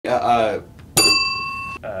It.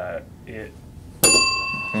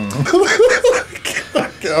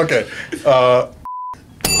 Okay.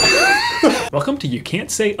 Welcome to You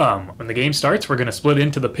Can't Say When the game starts, we're going to split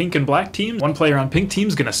into the pink and black teams. One player on pink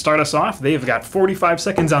team's going to start us off. They've got 45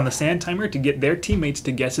 seconds on the sand timer to get their teammates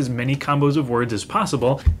to guess as many combos of words as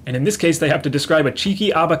possible. And in this case, they have to describe a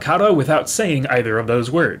cheeky avocado without saying either of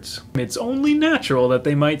those words. It's only natural that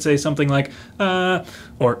they might say something like,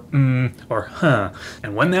 or huh.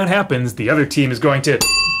 And when that happens, the other team is going to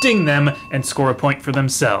ding them and score a point for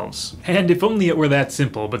themselves. And if only it were that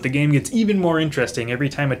simple, but the game gets even more interesting every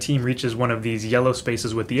time a team reaches one of these yellow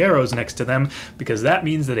spaces with the arrows next to them, because that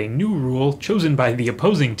means that a new rule chosen by the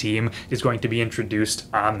opposing team is going to be introduced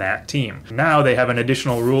on that team. Now they have an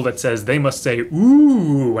additional rule that says they must say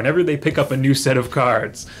ooh whenever they pick up a new set of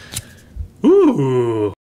cards.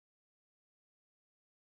 Ooh.